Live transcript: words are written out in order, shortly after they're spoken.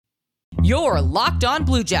You're Locked On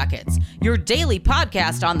Blue Jackets, your daily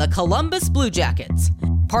podcast on the Columbus Blue Jackets.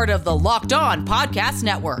 Part of the Locked On Podcast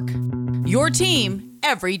Network. Your team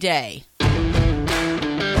every day.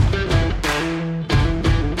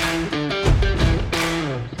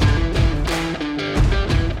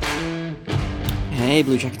 Hey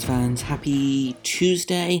Blue Jackets fans, happy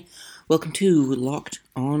Tuesday. Welcome to Locked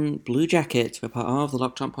On Blue Jackets. We're part of the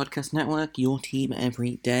Locked On Podcast Network, your team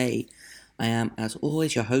every day. I am, as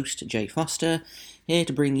always, your host, Jay Foster, here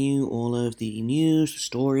to bring you all of the news, the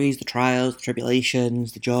stories, the trials, the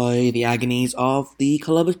tribulations, the joy, the agonies of the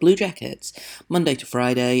Columbus Blue Jackets, Monday to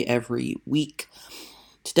Friday every week.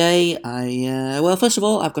 Today, first of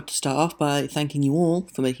all, I've got to start off by thanking you all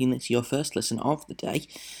for making this your first listen of the day.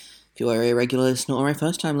 If you are a regular listener or a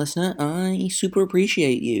first-time listener, I super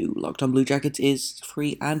appreciate you. Locked On Blue Jackets is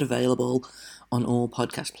free and available on all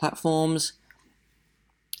podcast platforms,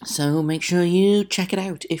 so make sure you check it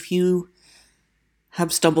out. If you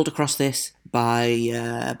have stumbled across this by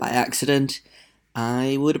accident,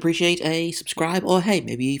 I would appreciate a subscribe or, hey,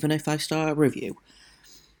 maybe even a 5-star review.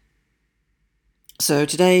 So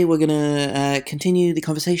today we're going to continue the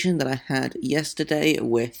conversation that I had yesterday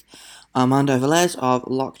with Armando Velez of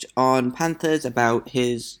Locked On Panthers about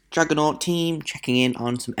his Juggernaut team, checking in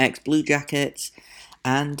on some ex-Blue Jackets,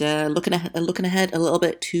 and looking ahead a little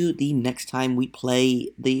bit to the next time we play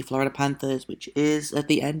the Florida Panthers, which is at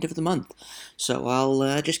the end of the month. So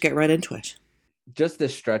I'll just get right into it. Just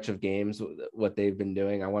this stretch of games, what they've been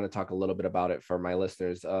doing, I want to talk a little bit about it for my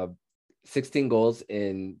listeners. 16 goals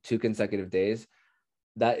in 2 consecutive days.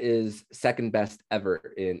 That is second best ever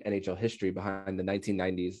in NHL history, behind the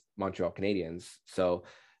 1990s Montreal Canadiens. So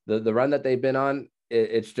the run that they've been on,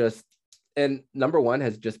 it's just, and number one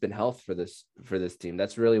has just been health for this team.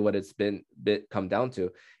 That's really what it's come down to.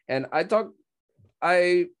 And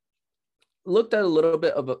I looked at a little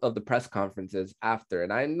bit of the press conferences after,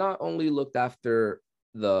 and I not only looked after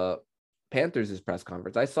the Panthers' press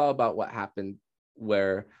conference, I saw about what happened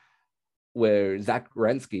where Zach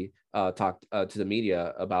Werenski talked to the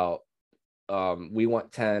media about we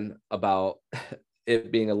want 10, about it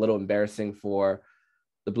being a little embarrassing for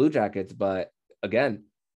the Blue Jackets. But again,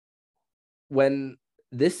 when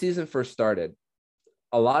this season first started,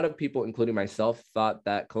 a lot of people, including myself, thought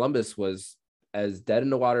that Columbus was as dead in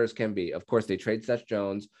the water as can be. Of course, they trade Seth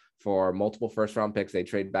Jones for multiple first-round picks. They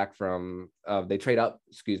trade up from 32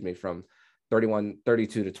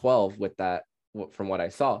 to 12 with that, from what I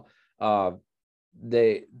saw. But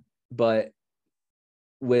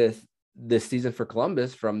with this season for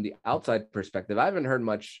Columbus, from the outside perspective, I haven't heard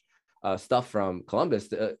much stuff from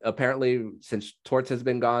Columbus. Apparently, since Torts has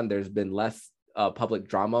been gone, there's been less public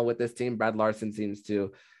drama with this team. Brad Larson seems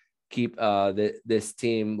to keep this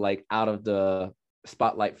team like out of the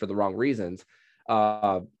spotlight for the wrong reasons.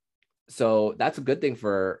 So that's a good thing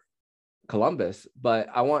for Columbus. But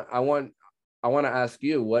I want to ask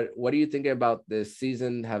you, what are you thinking about this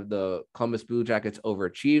season? Have the Columbus Blue Jackets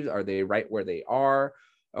overachieved? Are they right where they are?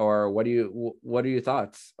 Or what are your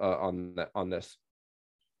thoughts on this?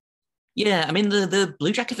 Yeah, I mean, the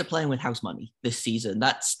Blue Jackets are playing with house money this season.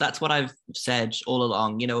 That's what I've said all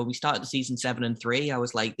along. You know, we started the season 7-3. I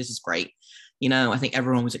was like, this is great. You know, I think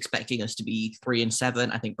everyone was expecting us to be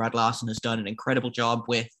 3-7. I think Brad Larson has done an incredible job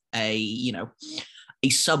with a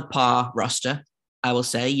subpar roster. I will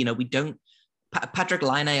say, you know, we don't, Patrick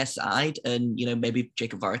Laine aside, and, you know, maybe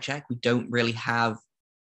Jacob Voracek, we don't really have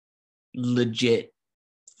legit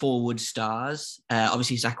forward stars.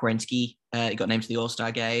 Obviously, Zach Werenski got named to the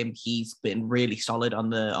All-Star game. He's been really solid on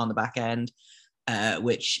the back end,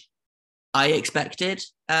 which I expected,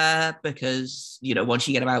 because, you know, once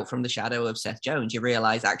you get him out from the shadow of Seth Jones, you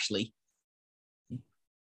realize actually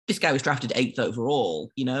this guy was drafted 8th overall.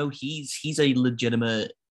 You know, he's a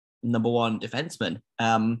legitimate number one defenseman.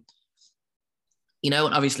 You know,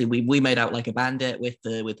 and obviously we made out like a bandit with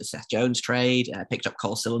the Seth Jones trade. Picked up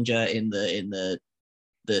Cole Sillinger in the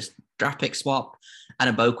draft pick swap.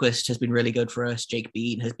 Anna Boquist has been really good for us. Jake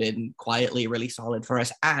Bean has been quietly really solid for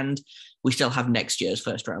us, and we still have next year's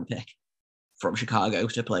first round pick from Chicago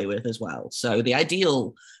to play with as well. So the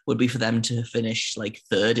ideal would be for them to finish like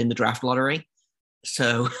 3rd in the draft lottery.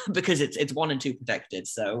 So because it's 1 and 2 protected.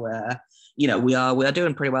 So you know, we are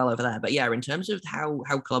doing pretty well over there. But yeah, in terms of how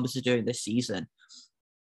Columbus is doing this season,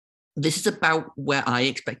 this is about where I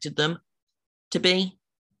expected them to be.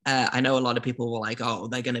 I know a lot of people were like, "Oh,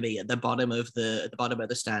 they're going to be at the bottom of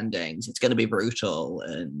the standings. It's going to be brutal."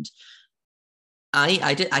 And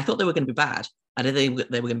I thought they were going to be bad. I didn't think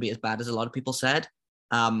they were going to be as bad as a lot of people said.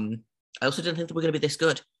 I also didn't think they were going to be this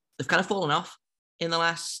good. They've kind of fallen off in the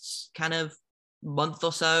last kind of month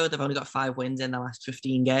or so. They've only got 5 wins in the last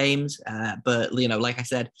 15 games. But, like I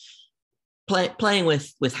said, playing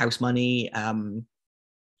with house money,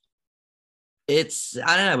 it's,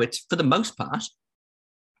 I don't know, it's for the most part,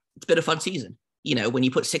 it's been a fun season. When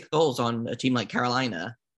you put 6 goals on a team like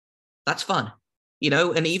Carolina, that's fun.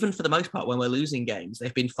 And even for the most part, when we're losing games,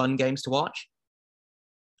 they've been fun games to watch.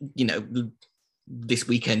 This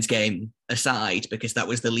weekend's game aside, because that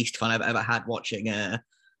was the least fun I've ever had watching a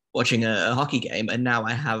hockey game, and now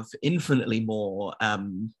I have infinitely more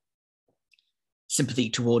sympathy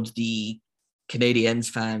towards the Canadiens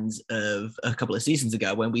fans of a couple of seasons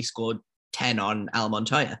ago when we scored 10 on Al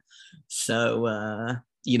Montoya. So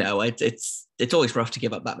it's always rough to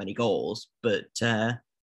give up that many goals, but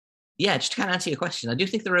just to kind of answer your question, I do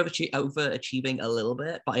think they're overachieving a little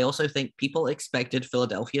bit, but I also think people expected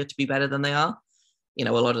Philadelphia to be better than they are. A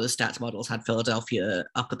lot of the stats models had Philadelphia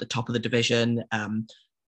up at the top of the division.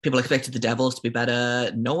 People expected the Devils to be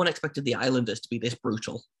better. No one expected the Islanders to be this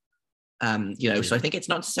brutal. So I think it's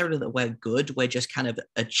not necessarily that we're good. We're just kind of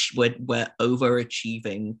we're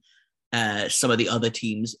overachieving some of the other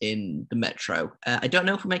teams in the Metro. I don't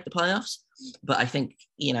know if we make the playoffs, but I think,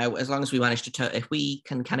 as long as we manage to, if we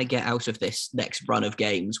can kind of get out of this next run of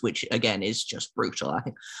games, which again is just brutal, I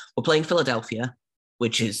think we're playing Philadelphia,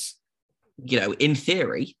 which is, in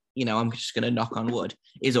theory, I'm just going to knock on wood,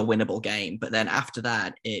 is a winnable game. But then after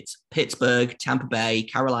that, it's Pittsburgh, Tampa Bay,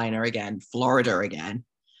 Carolina again, Florida again,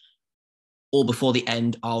 all before the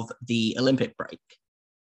end of the Olympic break.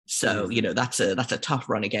 So, that's a tough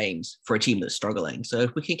run of games for a team that's struggling. So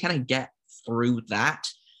if we can kind of get through that,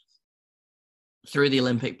 through the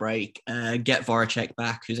Olympic break, get Voracek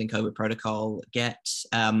back, who's in COVID protocol, get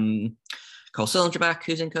Cole Sillinger back,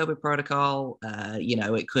 who's in COVID protocol,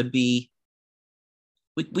 it could be,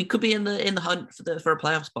 we could be in the hunt for a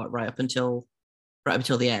playoff spot right up until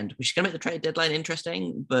the end, which is going to make the trade deadline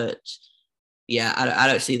interesting. But yeah, I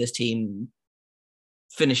don't see this team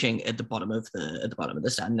finishing at the bottom of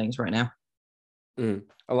the standings right now.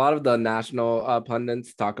 A lot of the national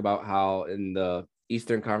pundits talk about how in the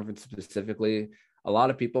Eastern Conference specifically, a lot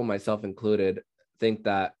of people, myself included, think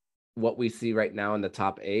that what we see right now in the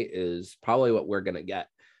top 8 is probably what we're going to get.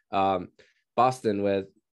 Boston,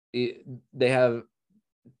 they have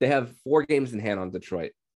 4 games in hand on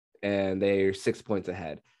Detroit, and they're 6 points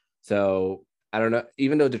ahead. So I don't know,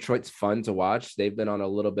 even though Detroit's fun to watch, they've been on a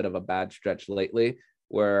little bit of a bad stretch lately,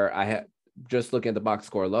 where just looking at the box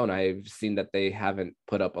score alone, I've seen that they haven't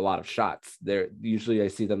put up a lot of shots. Usually I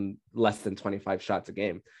see them less than 25 shots a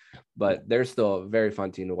game, but they're still a very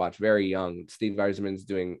fun team to watch, very young. Steve Yzerman's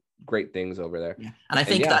doing great things over there. Yeah. And I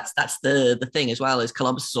think that's the thing as well, is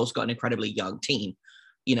Columbus has also got an incredibly young team,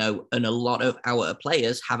 and a lot of our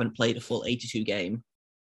players haven't played a full 82 game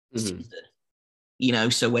season.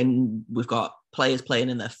 So when we've got players playing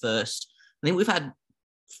in their first, I think we've had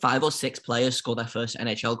 5 or 6 players score their first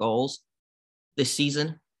NHL goals this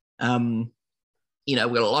season. We've got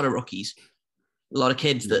a lot of rookies, a lot of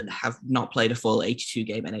kids that have not played a full 82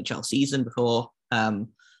 game NHL season before. A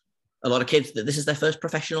lot of kids that this is their first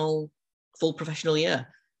full professional year.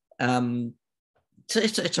 So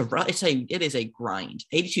it is a grind.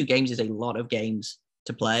 82 games is a lot of games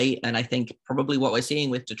to play. And I think probably what we're seeing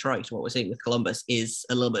with Detroit, what we're seeing with Columbus, is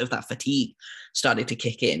a little bit of that fatigue starting to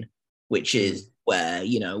kick in, which is where,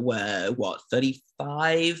 we're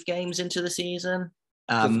 35 games into the season,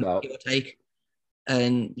 give or take.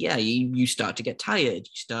 And yeah, you start to get tired.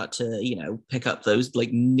 You start to, pick up those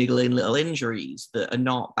like niggling little injuries that are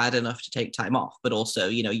not bad enough to take time off, but also,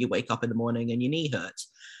 you wake up in the morning and your knee hurts,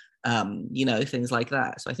 things like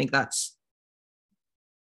that. So I think that's,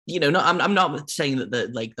 I'm not saying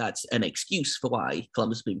that that's an excuse for why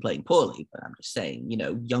Columbus has been playing poorly, but I'm just saying,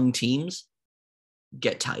 young teams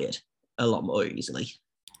get tired a lot more easily.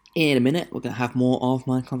 In a minute, we're going to have more of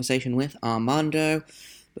my conversation with Armando.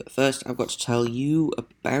 But first, I've got to tell you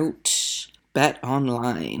about Bet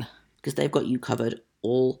Online, because they've got you covered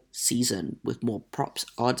all season with more props,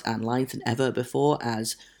 odds, and lines than ever before.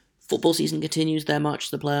 As football season continues their march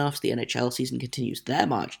to the playoffs, the NHL season continues their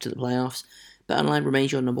march to the playoffs. Bet Online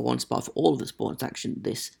remains your number one spot for all of the sports action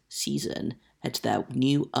this season. Head to their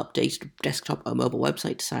new updated desktop or mobile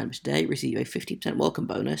website to sign up today. Receive a 50% welcome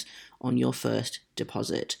bonus on your first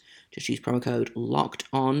deposit. Just use promo code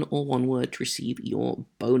LOCKEDON, all one word, to receive your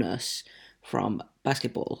bonus. From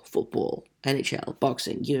basketball, football, NHL,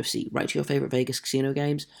 boxing, UFC, right to your favorite Vegas casino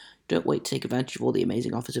games. Don't wait to take advantage of all the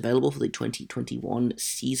amazing offers available for the 2021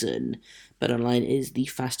 season. BetOnline is the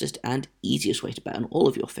fastest and easiest way to bet on all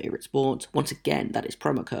of your favorite sports. Once again, that is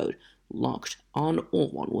promo code Locked On, all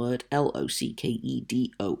one word,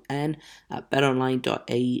 LOCKEDON, at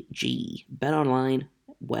betonline.ag. BetOnline,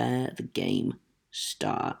 where the game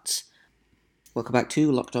starts. Welcome back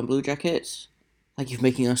to Locked On Blue Jackets. Thank you for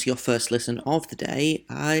making us your first listen of the day.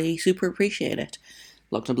 I super appreciate it.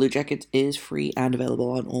 Locked On Blue Jackets is free and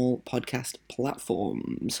available on all podcast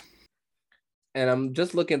platforms. And I'm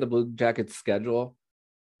just looking at the Blue Jackets schedule.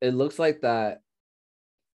 It looks like that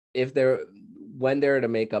when they're to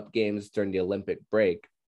make up games during the Olympic break,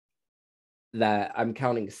 that I'm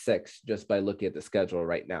counting 6 just by looking at the schedule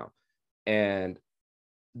right now. And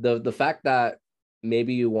the fact that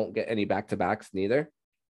maybe you won't get any back-to-backs neither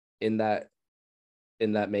in that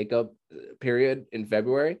makeup period in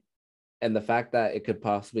February, and the fact that it could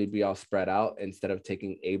possibly be all spread out instead of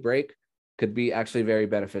taking a break could be actually very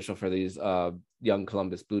beneficial for these young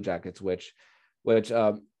Columbus Blue Jackets, which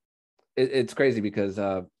it's crazy because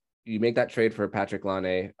you make that trade for Patrick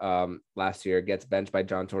Laine last year, gets benched by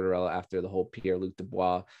John Tortorella after the whole Pierre-Luc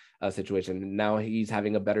Dubois situation. Now he's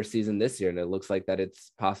having a better season this year, and it looks like that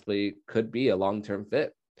it's possibly could be a long-term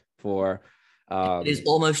fit for. It is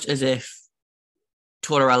almost as if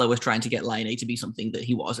Tortorella was trying to get Laine to be something that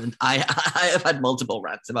he wasn't. I have had multiple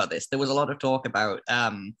rants about this. There was a lot of talk about,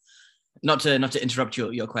 not to interrupt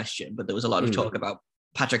your question, but there was a lot of talk about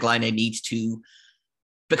Patrick Laine needs to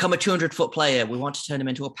become a 200-foot player. We want to turn him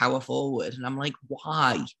into a power forward. And I'm like,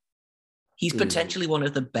 why? He's potentially one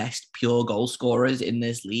of the best pure goal scorers in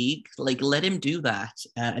this league. Like, let him do that.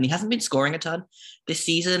 And he hasn't been scoring a ton this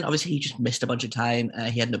season. Obviously, he just missed a bunch of time.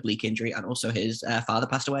 He had an oblique injury, and also his father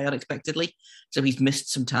passed away unexpectedly. So he's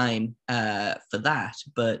missed some time for that.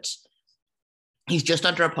 But he's just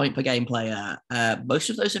under a point per game player. Most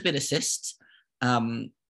of those have been assists.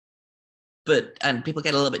 And people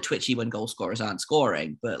get a little bit twitchy when goal scorers aren't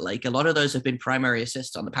scoring, but like a lot of those have been primary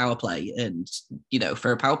assists on the power play. And,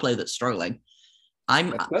 for a power play that's struggling, I'm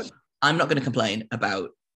not going to complain about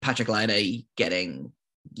Patrick Laine getting,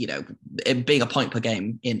 it being a point per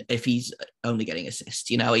game if he's only getting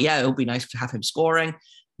assists. It would be nice to have him scoring,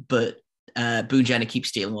 but Boone Jenner keeps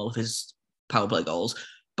stealing all of his power play goals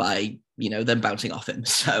by, them bouncing off him.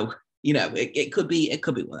 So, it could be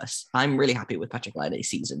worse. I'm really happy with Patrick Laine's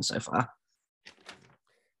season so far.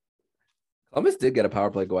 Columbus did get a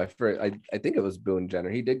power play goal. I think it was Boone Jenner.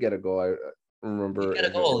 He did get a goal. I remember. He got a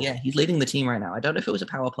goal. Yeah, he's leading the team right now. I don't know if it was a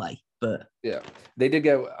power play, but yeah, they did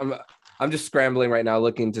get. I'm just scrambling right now,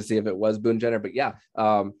 looking to see if it was Boone Jenner. But yeah,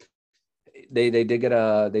 they did get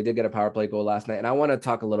a power play goal last night. And I want to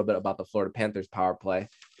talk a little bit about the Florida Panthers power play,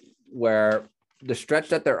 where the stretch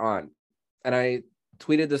that they're on, and I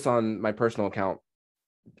tweeted this on my personal account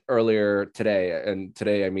earlier today, and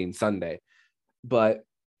today I mean Sunday, but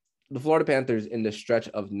the Florida Panthers in the stretch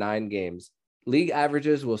of 9 games, league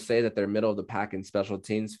averages will say that they're middle of the pack in special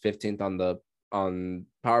teams, 15th on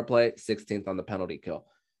power play, 16th on the penalty kill.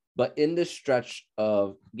 But in this stretch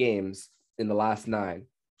of games in the last 9,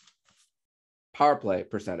 power play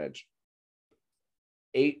percentage,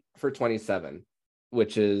 8 for 27,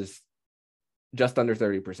 which is just under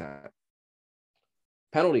 30%.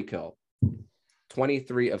 Penalty kill,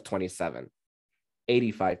 23 of 27,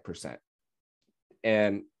 85%.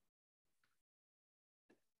 And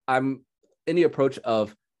I'm in the approach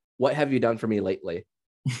of what have you done for me lately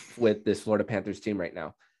with this Florida Panthers team right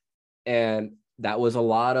now? And that was a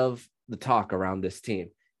lot of the talk around this team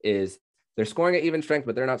is they're scoring at even strength,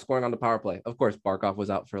 but they're not scoring on the power play. Of course, Barkov was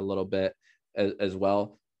out for a little bit as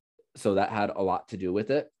well. So that had a lot to do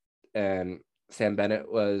with it. And Sam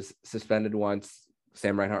Bennett was suspended once,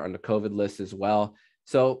 Sam Reinhart on the COVID list as well.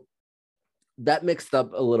 So that mixed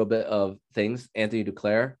up a little bit of things. Anthony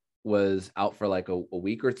Duclair was out for like a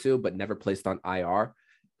week or two, but never placed on IR.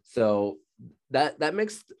 So that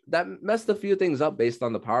messed a few things up based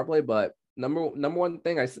on the power play. But number one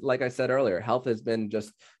thing, like I said earlier, health has been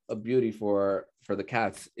just a beauty for the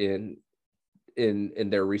Cats in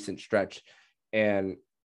their recent stretch. And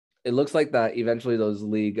it looks like that eventually those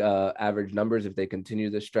league average numbers, if they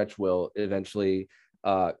continue this stretch, will eventually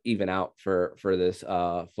even out for this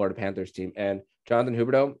Florida Panthers team. And Jonathan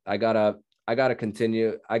Huberdeau, I gotta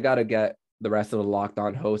continue. I gotta get the rest of the Locked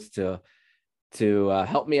On hosts to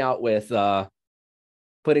help me out with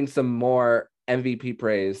putting some more MVP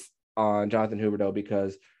praise on Jonathan Huberdeau,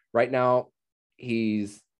 because right now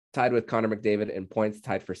he's tied with Connor McDavid in points,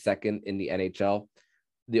 tied for second in the NHL.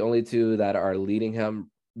 The only two that are leading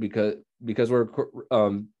him, because we're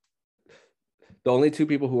the only two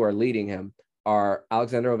people who are leading him are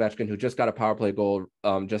Alexander Ovechkin, who just got a power play goal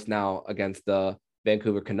just now against the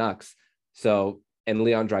Vancouver Canucks. So, and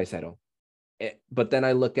Leon Draisaitl. But then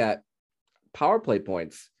I look at power play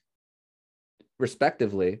points,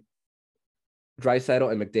 respectively.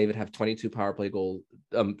 Draisaitl and McDavid have 22 power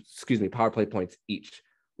play points each,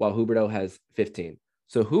 while Huberdeau has 15.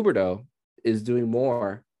 So Huberdeau is doing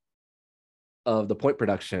more of the point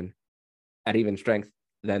production at even strength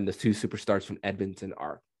than the two superstars from Edmonton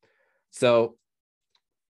are. So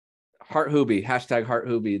Heart Hubie, hashtag Heart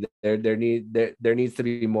Hubie. There needs to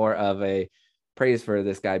be more of a praise for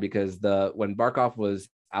this guy, because when Barkov was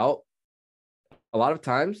out, a lot of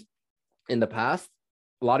times in the past,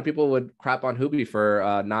 a lot of people would crap on Hubie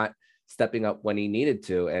for not stepping up when he needed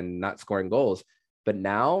to and not scoring goals. But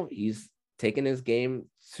now he's taken his game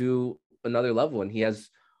to another level, and he has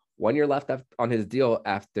 1 year left on his deal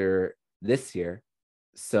after this year.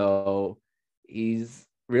 So he's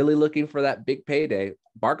really looking for that big payday.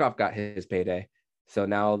 Barkov got his payday. So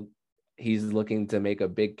now he's looking to make a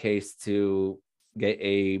big case to get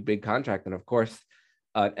a big contract. And of course,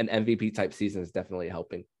 an MVP type season is definitely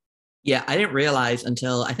helping. Yeah, I didn't realize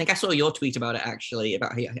until I think I saw your tweet about it, actually,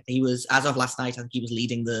 about he was, as of last night, I think he was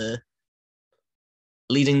leading the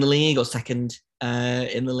league or second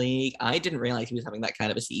in the league. I didn't realize he was having that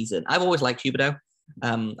kind of a season. I've always liked Huberdeau.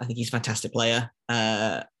 I think he's a fantastic player.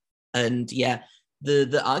 And yeah,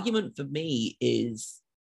 the argument for me is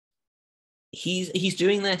he's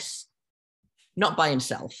doing this not by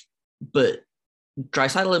himself, but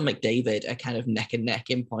Draisaitl and McDavid are kind of neck and neck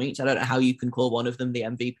in points. I don't know how you can call one of them the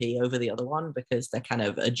MVP over the other one, because they're kind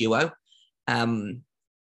of a duo.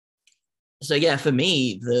 So yeah, for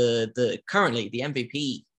me, the currently the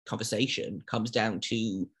MVP conversation comes down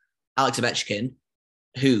to Alex Ovechkin,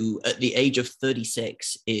 who at the age of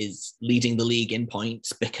 36 is leading the league in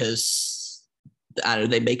points because I don't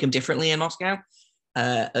know, they make him differently in Moscow,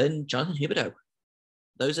 and Jonathan Huberdeau.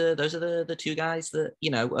 Those are the two guys that,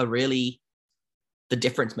 you know, are really the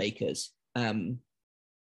difference makers,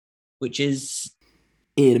 which is...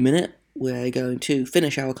 In a minute, we're going to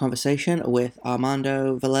finish our conversation with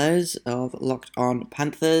Armando Velez of Locked On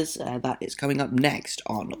Panthers. That is coming up next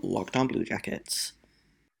on Locked On Blue Jackets.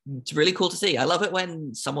 It's really cool to see. I love it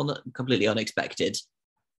when someone that completely unexpected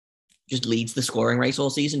just leads the scoring race all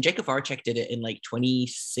season. Jacob Voracek did it in like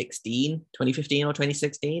 2015 or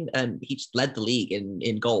 2016, and he just led the league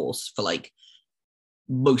in goals for like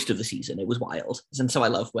most of the season. It was wild. And so I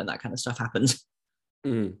love when that kind of stuff happens.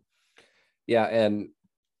 Mm-hmm. Yeah, and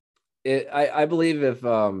I believe if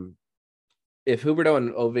Huberdeau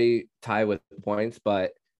and Ovi tie with points,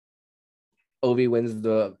 but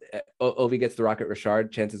Ovi gets the Rocket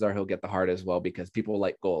Richard, chances are he'll get the Hart as well, because people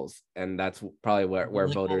like goals, and that's probably where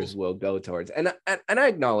voters will go towards. And I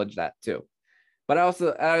acknowledge that too, but I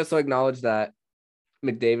also acknowledge that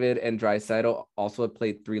McDavid and Draisaitl also have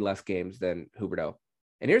played 3 less games than Huberdeau.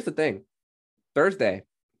 And here's the thing: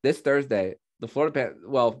 this Thursday, the Florida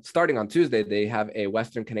Panthers, starting on Tuesday, they have a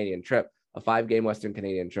Western Canadian trip, a 5-game Western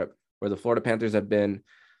Canadian trip, where the Florida Panthers have been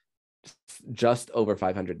just over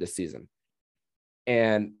 500 this season.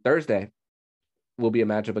 And Thursday will be a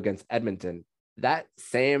matchup against Edmonton. That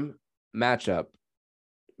same matchup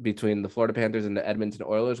between the Florida Panthers and the Edmonton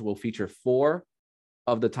Oilers will feature 4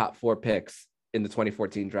 of the top 4 picks in the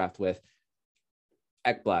 2014 draft, with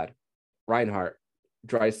Ekblad, Reinhart,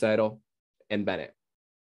 Draisaitl, and Bennett,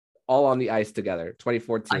 all on the ice together.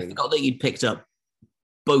 2014. I forgot that you'd picked up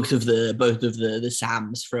both of the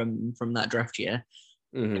Sams from that draft year.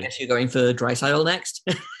 Mm-hmm. I guess you're going for Draisaitl next.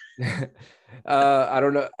 I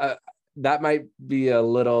don't know. That might be a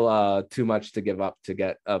little too much to give up to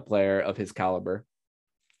get a player of his caliber.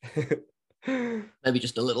 Maybe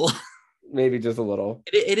just a little. Maybe just a little.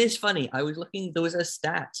 It is funny. I was looking. There was a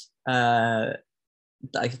stat that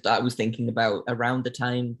I was thinking about around the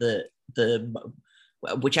time that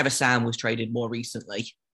whichever Sam was traded more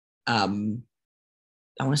recently. I want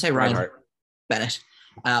to say Reinhart. Bennett.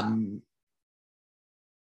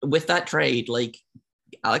 With that trade, like,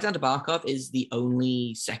 Alexander Barkov is the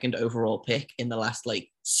only second overall pick in the last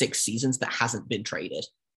 6 seasons that hasn't been traded.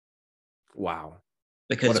 Wow.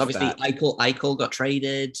 Because obviously Eichel got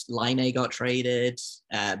traded, Laine got traded,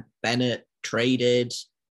 Bennett traded.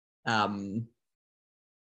 There's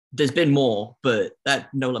been more, but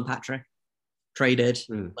that Nolan Patrick traded.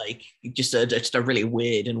 Just a really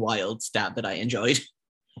weird and wild stat that I enjoyed.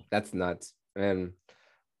 That's nuts. And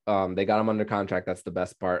they got him under contract. That's the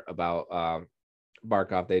best part about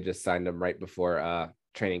Barkov. They just signed him right before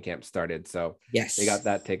training camp started. So yes, they got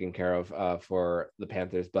that taken care of for the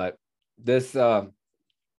Panthers. But this and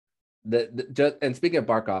speaking of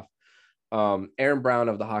Barkov, Aaron Brown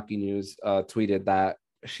of the Hockey News tweeted that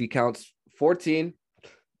she counts 14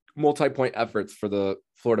 multi-point efforts for the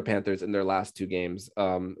Florida Panthers in their last 2 games,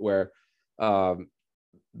 where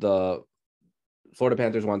the Florida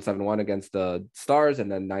Panthers won 7-1 against the Stars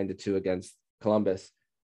and then 9-2 against Columbus.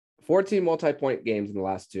 14 multi-point games in the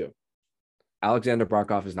last 2. Alexander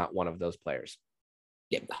Barkov is not one of those players.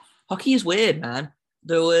 Yeah, hockey is weird, man.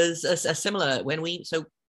 There was a similar when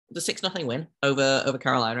the 6-0 win over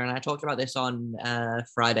Carolina, and I talked about this on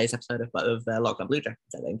Friday's episode of Locked On Blue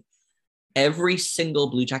Jackets. I think every single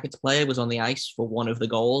Blue Jackets player was on the ice for one of the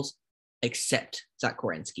goals, except Zach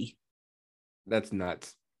Werenski. That's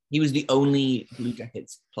nuts. He was the only Blue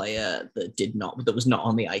Jackets player that was not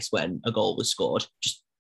on the ice when a goal was scored. Just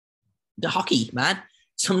the hockey, man.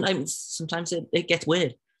 Sometimes it gets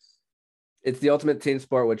weird. It's the ultimate team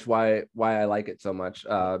sport, which why I like it so much,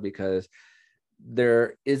 because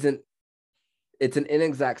it's an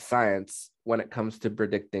inexact science when it comes to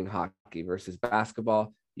predicting hockey versus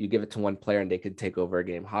basketball. You give it to one player and they could take over a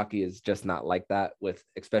game. Hockey is just not like that,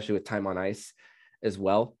 especially with time on ice as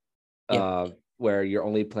well, where you're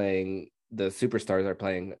only playing, the superstars are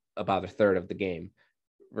playing about a third of the game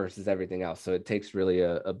versus everything else. So it takes really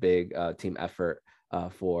a big team effort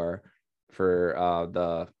for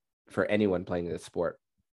anyone playing this sport.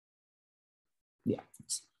 Yeah,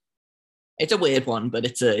 it's a weird one, but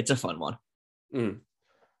it's a fun one.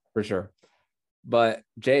 For sure. But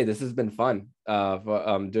Jay, this has been fun.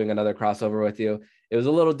 Doing another crossover with you. It was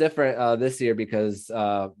a little different this year because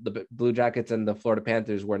the Blue Jackets and the Florida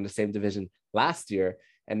Panthers were in the same division last year,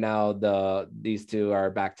 and now these two are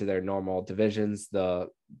back to their normal divisions. The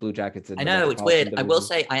Blue Jackets. And I know it's weird. Division. I will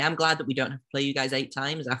say I am glad that we don't have to play you guys 8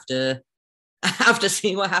 times after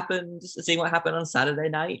seeing what happened on Saturday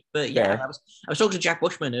night. But yeah, I was talking to Jack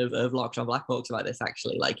Bushman of Locked On Blackhawks about this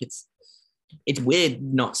actually. Like it's weird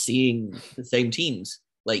not seeing the same teams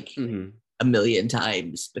like a million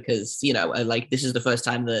times because, like this is the first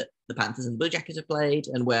time that the Panthers and the Blue Jackets have played,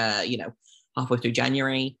 and we're, halfway through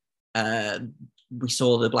January. We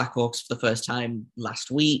saw the Blackhawks for the first time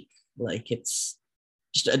last week. Like it's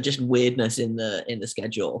just weirdness in the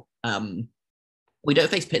schedule. We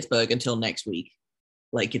don't face Pittsburgh until next week.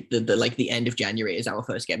 Like the end of January is our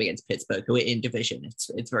first game against Pittsburgh, who are in division.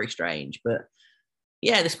 It's very strange, but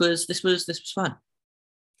yeah, this was fun.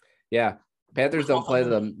 Yeah, Panthers don't play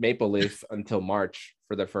the Maple Leafs until March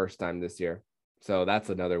for the first time this year, so that's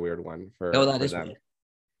another weird one for them. Weird.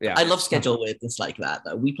 Yeah, I love schedule weirdness like that.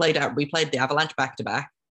 Though we played the Avalanche back to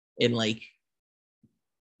back in like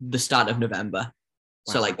the start of November.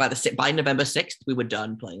 Wow. So like by November 6th, we were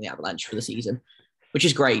done playing the Avalanche for the season, which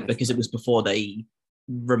is great because it was before they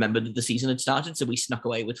remembered that the season had started. So we snuck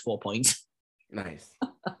away with 4 points. Nice.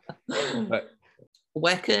 But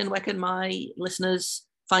where can my listeners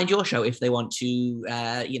find your show if they want to,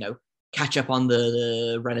 catch up on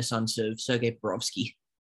the renaissance of Sergei Bobrovsky?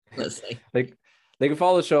 Let's say they can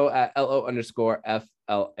follow the show at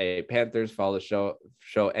LO_FLA Panthers. Follow the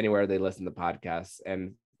show anywhere they listen to podcasts,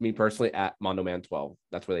 and me personally at MondoMan12.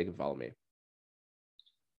 That's where they can follow me.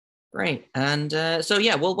 Great. And so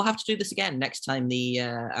yeah, we'll have to do this again next time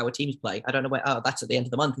our teams play. I don't know where. Oh, that's at the end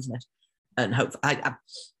of the month, isn't it? And hope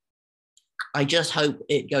I just hope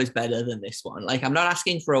it goes better than this one. Like I'm not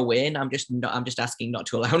asking for a win. I'm just asking not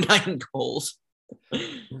to allow 9 goals.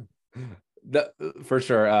 For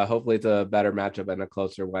sure. Hopefully it's a better matchup and a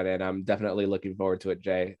closer one. And I'm definitely looking forward to it,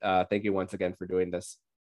 Jay. Thank you once again for doing this.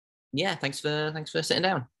 Yeah, thanks for sitting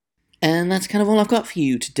down. And that's kind of all I've got for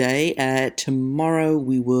you today. Tomorrow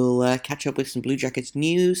we will catch up with some Blue Jackets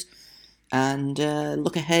news and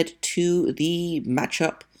look ahead to the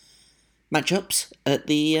matchups at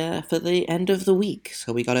the for the end of the week.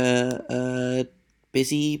 So we got a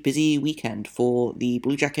busy weekend for the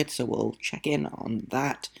Blue Jackets, so we'll check in on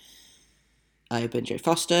that. I've been Jay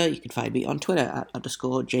Foster. You can find me on Twitter at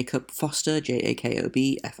 _Jacob Foster,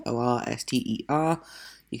 JAKOB FORSTER.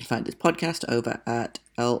 You can find this podcast over at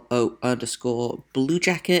LO_Blue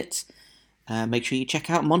Jackets. Make sure you check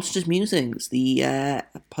out Monsters Musings, the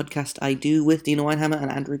podcast I do with Dina Weinhammer and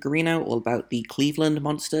Andrew Garino, all about the Cleveland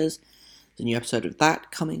Monsters. There's a new episode of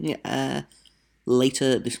that coming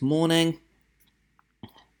later this morning.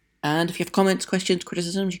 And if you have comments, questions,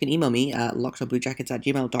 criticisms, you can email me at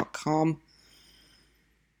lockedonbluejackets@gmail.com.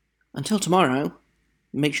 Until tomorrow,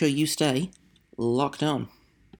 make sure you stay locked on.